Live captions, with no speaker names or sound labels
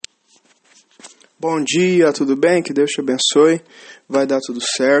Bom dia, tudo bem? Que Deus te abençoe. Vai dar tudo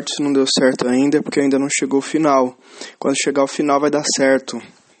certo. Se não deu certo ainda, é porque ainda não chegou o final. Quando chegar o final, vai dar certo.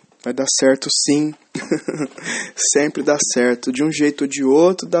 Vai dar certo sim. Sempre dá certo. De um jeito ou de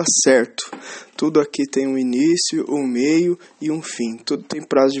outro, dá certo. Tudo aqui tem um início, um meio e um fim. Tudo tem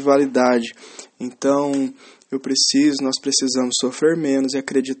prazo de validade. Então, nós precisamos sofrer menos e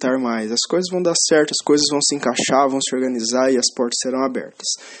acreditar mais. As coisas vão dar certo, as coisas vão se encaixar, vão se organizar e as portas serão abertas.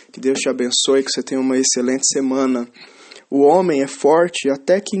 Que Deus te abençoe, que você tenha uma excelente semana. O homem é forte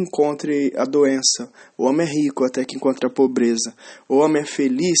até que encontre a doença. O homem é rico até que encontre a pobreza. O homem é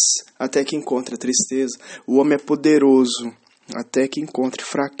feliz até que encontre a tristeza. O homem é poderoso até que encontre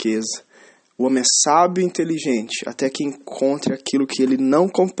fraqueza. O homem é sábio e inteligente até que encontre aquilo que ele não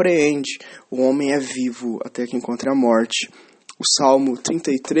compreende. O homem é vivo até que encontre a morte. O Salmo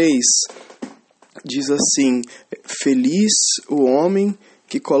 33 diz assim: Feliz o homem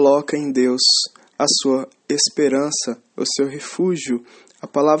que coloca em Deus a sua esperança, o seu refúgio. A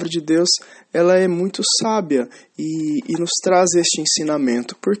palavra de Deus, ela é muito sábia e nos traz este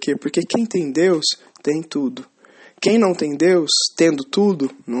ensinamento. Por quê? Porque quem tem Deus tem tudo. Quem não tem Deus, tendo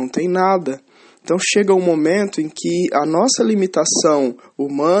tudo, não tem nada. Então chega um momento em que a nossa limitação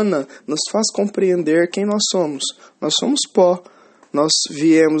humana nos faz compreender quem nós somos. Nós somos pó. Nós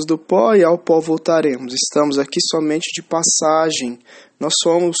viemos do pó e ao pó voltaremos. Estamos aqui somente de passagem. Nós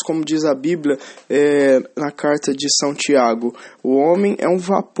somos, como diz a Bíblia, na carta de São Tiago, o homem é um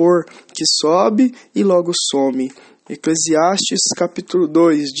vapor que sobe e logo some. Eclesiastes capítulo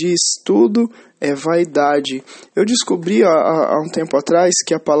 2 diz: tudo é vaidade. Eu descobri há um tempo atrás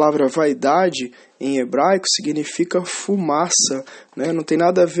que a palavra vaidade em hebraico significa fumaça, né? Não tem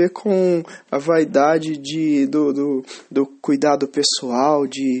nada a ver com a vaidade do cuidado pessoal,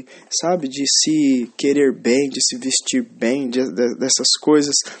 de se querer bem, de se vestir bem, dessas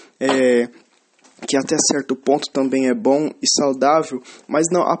coisas que até certo ponto também é bom e saudável, mas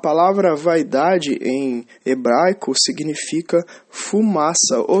não, a palavra vaidade em hebraico significa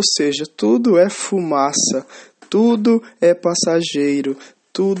fumaça, ou seja, tudo é fumaça, tudo é passageiro,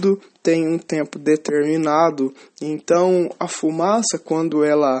 tudo tem um tempo determinado. Então a fumaça, quando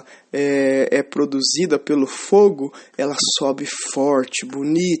ela é produzida pelo fogo, ela sobe forte,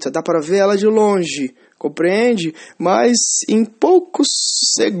 bonita, dá para ver ela de longe, compreende? Mas em poucos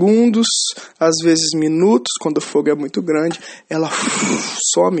segundos, às vezes minutos, quando o fogo é muito grande, ela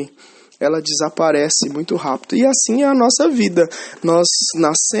some, ela desaparece muito rápido. E assim é a nossa vida. Nós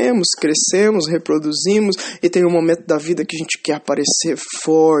nascemos, crescemos, reproduzimos, e tem um momento da vida que a gente quer aparecer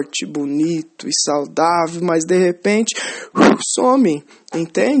forte, bonito e saudável, mas de repente some,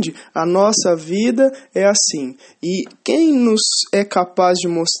 entende? A nossa vida é assim. E quem nos é capaz de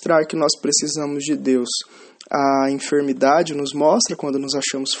mostrar que nós precisamos de Deus? A enfermidade nos mostra quando nos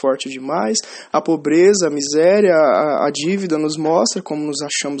achamos fortes demais, a pobreza, a miséria, a dívida nos mostra como nos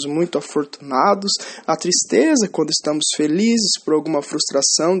achamos muito afortunados, a tristeza quando estamos felizes por alguma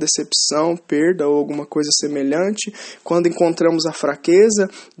frustração, decepção, perda ou alguma coisa semelhante, quando encontramos a fraqueza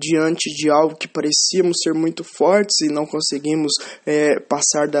diante de algo que parecíamos ser muito fortes e não conseguimos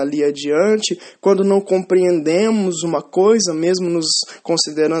passar dali adiante, quando não compreendemos uma coisa, mesmo nos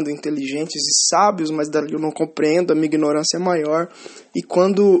considerando inteligentes e sábios, mas dali eu não compreendo, a minha ignorância é maior. E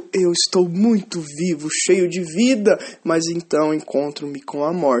quando eu estou muito vivo, cheio de vida, mas então encontro-me com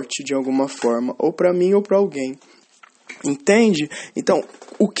a morte de alguma forma, ou para mim ou para alguém. Entende? Então,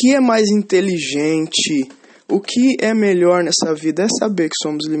 o que é mais inteligente? O que é melhor nessa vida é saber que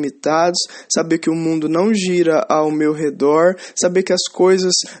somos limitados, saber que o mundo não gira ao meu redor, saber que as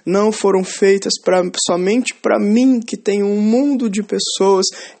coisas não foram feitas somente para mim, que tem um mundo de pessoas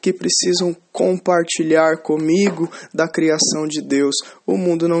que precisam compartilhar comigo da criação de Deus. O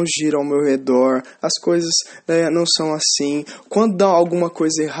mundo não gira ao meu redor, as coisas não são assim. Quando dá alguma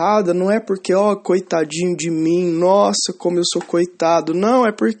coisa errada, não é porque, coitadinho de mim, nossa, como eu sou coitado. Não,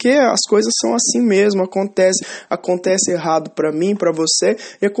 é porque as coisas são assim mesmo, acontece errado para mim, para você,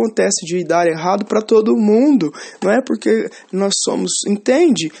 e acontece de dar errado para todo mundo. Não é porque nós somos,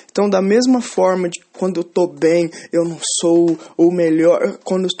 entende? Então, da mesma forma de quando eu estou bem, eu não sou o melhor,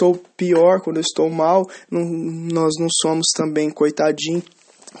 quando eu estou pior, quando eu estou mal, nós não somos também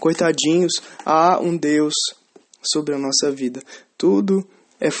coitadinhos. Há um Deus sobre a nossa vida. Tudo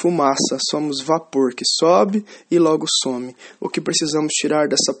é fumaça, somos vapor que sobe e logo some. O que precisamos tirar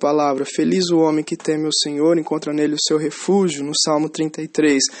dessa palavra? Feliz o homem que teme o Senhor, encontra nele o seu refúgio, no Salmo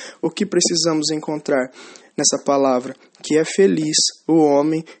 33. O que precisamos encontrar nessa palavra? Que é feliz o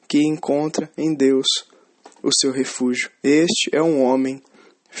homem que encontra em Deus o seu refúgio. Este é um homem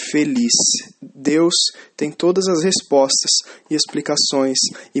feliz. Deus tem todas as respostas e explicações,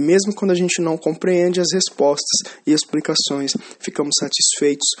 e mesmo quando a gente não compreende as respostas e explicações, ficamos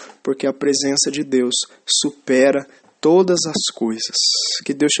satisfeitos porque a presença de Deus supera todas as coisas.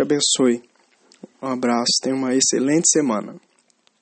 Que Deus te abençoe. Um abraço, tenha uma excelente semana.